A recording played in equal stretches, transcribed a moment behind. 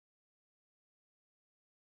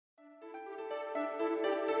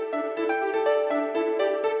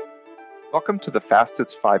Welcome to the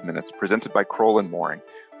Fastest 5 Minutes presented by Crowell & Moring.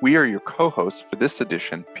 We are your co-hosts for this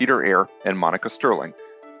edition, Peter Eyre and Monica Sterling,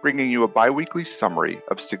 bringing you a bi-weekly summary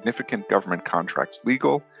of significant government contracts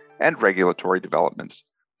legal and regulatory developments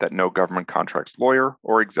that no government contracts lawyer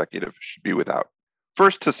or executive should be without.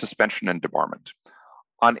 First, to suspension and debarment.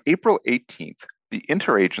 On April 18th, the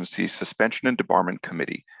Interagency Suspension and Debarment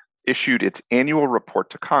Committee issued its annual report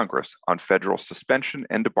to Congress on federal suspension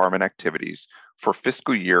and debarment activities for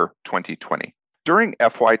fiscal year 2020. During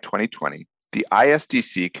FY 2020, the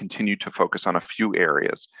ISDC continued to focus on a few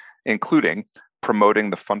areas, including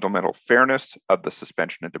promoting the fundamental fairness of the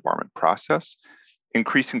suspension and debarment process,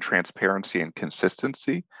 increasing transparency and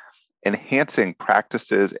consistency, enhancing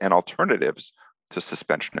practices and alternatives to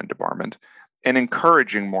suspension and debarment, and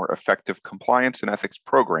encouraging more effective compliance and ethics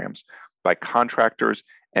programs by contractors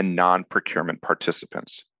and non-procurement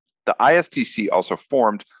participants. The ISDC also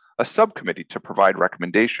formed a subcommittee to provide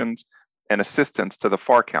recommendations and assistance to the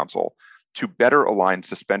FAR Council to better align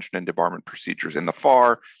suspension and debarment procedures in the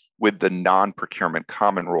FAR with the non-procurement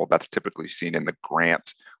common rule that's typically seen in the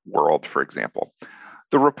grant world, for example.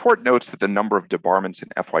 The report notes that the number of debarments in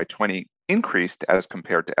FY20 increased as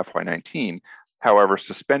compared to FY19. However,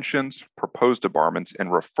 suspensions, proposed debarments, and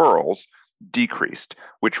referrals decreased,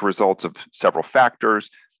 which results of several factors,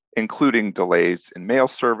 including delays in mail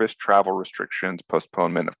service, travel restrictions,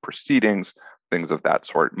 postponement of proceedings, things of that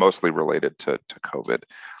sort, mostly related to COVID.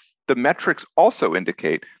 The metrics also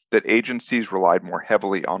indicate that agencies relied more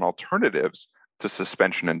heavily on alternatives to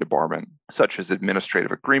suspension and debarment, such as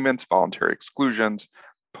administrative agreements, voluntary exclusions,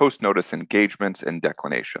 post-notice engagements, and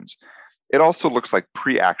declinations. It also looks like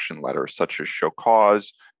pre-action letters, such as show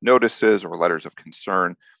cause, notices, or letters of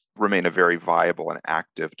concern, remain a very viable and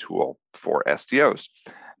active tool for SDOs.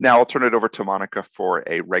 Now I'll turn it over to Monica for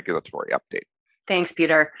a regulatory update. Thanks,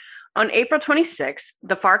 Peter. On April 26th,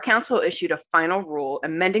 the FAR Council issued a final rule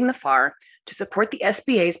amending the FAR to support the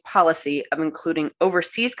SBA's policy of including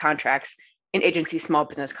overseas contracts in agency small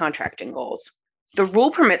business contracting goals. The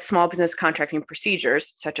rule permits small business contracting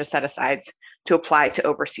procedures, such as set-asides, to apply to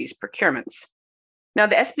overseas procurements. Now,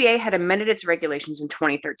 the SBA had amended its regulations in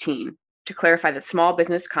 2013 to clarify that small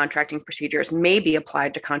business contracting procedures may be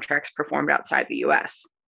applied to contracts performed outside the U.S.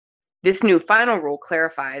 This new final rule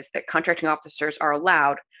clarifies that contracting officers are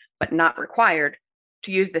allowed, but not required,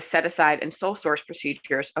 to use the set-aside and sole source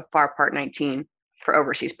procedures of FAR Part 19 for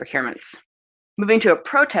overseas procurements. Moving to a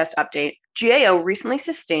protest update, GAO recently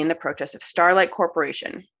sustained the protest of Starlight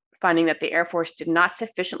Corporation, finding that the Air Force did not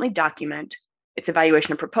sufficiently document its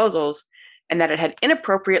evaluation of proposals and that it had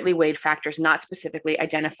inappropriately weighed factors not specifically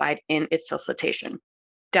identified in its solicitation.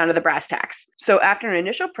 Down to the brass tacks. So after an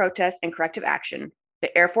initial protest and corrective action,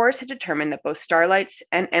 the Air Force had determined that both Starlight's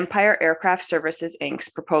and Empire Aircraft Services, Inc.'s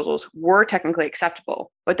proposals were technically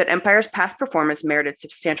acceptable, but that Empire's past performance merited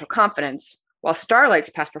substantial confidence, while Starlight's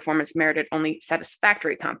past performance merited only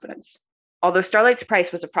satisfactory confidence. Although Starlight's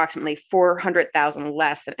price was approximately $400,000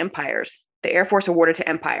 less than Empire's, the Air Force awarded to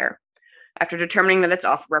Empire, after determining that its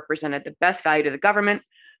offer represented the best value to the government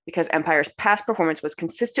because Empire's past performance was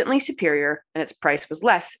consistently superior and its price was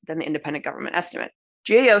less than the independent government estimate.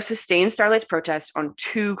 GAO sustained Starlight's protest on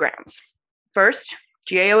 2 grounds. First,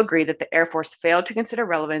 GAO agreed that the Air Force failed to consider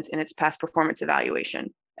relevance in its past performance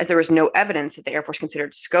evaluation, as there was no evidence that the Air Force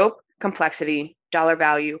considered scope, complexity, dollar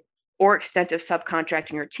value, or extent of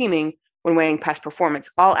subcontracting or teaming when weighing past performance,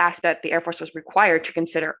 all aspects the Air Force was required to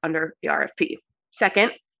consider under the RFP.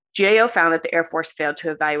 Second, GAO found that the Air Force failed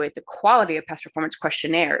to evaluate the quality of past performance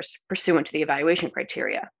questionnaires pursuant to the evaluation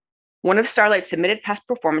criteria. One of Starlight's submitted past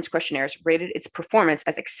performance questionnaires rated its performance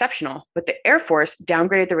as exceptional, but the Air Force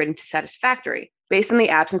downgraded the rating to satisfactory based on the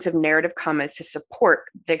absence of narrative comments to support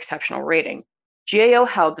the exceptional rating. GAO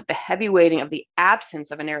held that the heavy weighting of the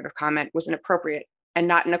absence of a narrative comment was inappropriate and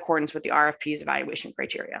not in accordance with the RFP's evaluation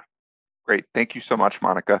criteria. Great. Thank you so much,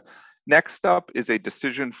 Monica. Next up is a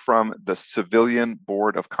decision from the Civilian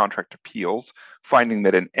Board of Contract Appeals, finding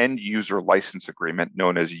that an end-user license agreement,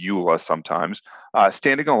 known as EULA sometimes,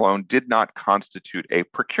 standing alone did not constitute a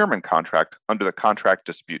procurement contract under the Contract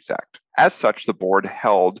Disputes Act. As such, the board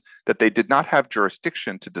held that they did not have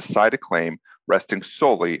jurisdiction to decide a claim resting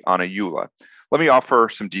solely on a EULA. Let me offer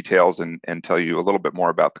some details and tell you a little bit more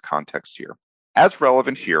about the context here. As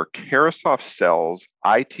relevant here, Carahsoft sells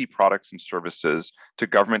IT products and services to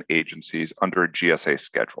government agencies under a GSA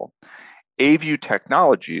schedule. AView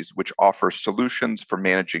Technologies, which offers solutions for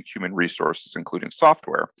managing human resources, including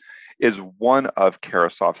software, is one of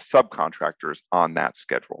Carahsoft's subcontractors on that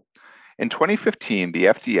schedule. In 2015, the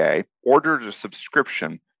FDA ordered a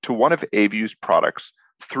subscription to one of AView's products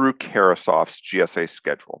through Carahsoft's GSA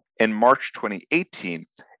schedule. In March 2018,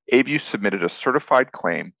 AVEWS submitted a certified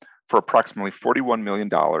claim for approximately $41 million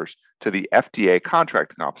to the FDA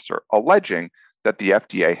contracting officer, alleging that the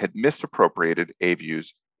FDA had misappropriated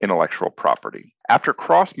AVEWS intellectual property. After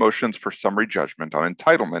cross motions for summary judgment on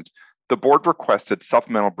entitlement, the board requested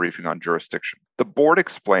supplemental briefing on jurisdiction. The board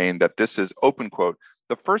explained that this is, open quote,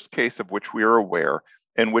 the first case of which we are aware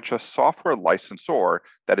in which a software licensor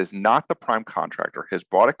that is not the prime contractor has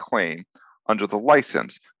brought a claim under the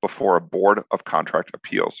license before a board of contract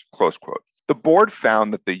appeals, close quote. The board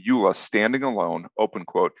found that the EULA standing alone, open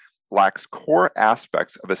quote, lacks core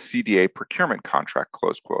aspects of a CDA procurement contract,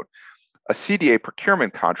 close quote. A CDA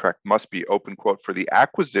procurement contract must be, open quote, for the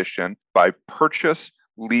acquisition by purchase,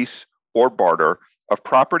 lease, or barter of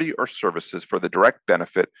property or services for the direct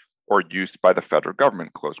benefit or use by the federal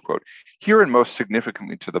government, close quote. Here, and most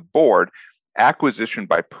significantly to the board, acquisition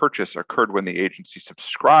by purchase occurred when the agency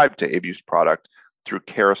subscribed to AVEWS product through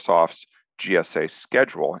Carahsoft's GSA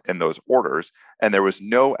schedule in those orders, and there was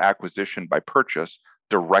no acquisition by purchase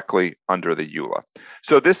directly under the EULA.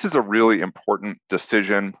 So this is a really important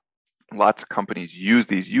decision. Lots of companies use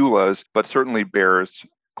these EULAs, but certainly bears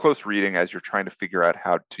close reading as you're trying to figure out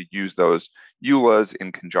how to use those EULAs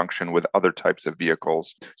in conjunction with other types of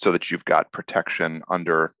vehicles so that you've got protection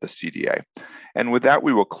under the CDA. And with that,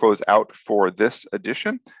 we will close out for this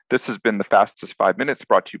edition. This has been the Fastest 5 Minutes,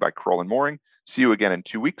 brought to you by Crowell & Mooring. See you again in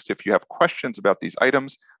 2 weeks. If you have questions about these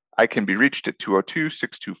items, I can be reached at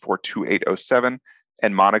 202-624-2807,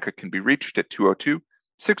 and Monica can be reached at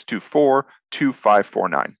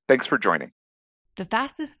 202-624-2549. Thanks for joining. The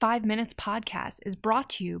Fastest 5 Minutes podcast is brought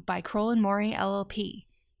to you by Crowell & Mooring LLP.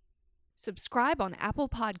 Subscribe on Apple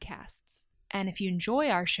Podcasts. And if you enjoy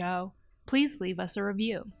our show, please leave us a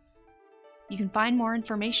review. You can find more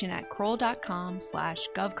information at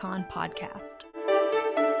crowell.com/govconpodcast.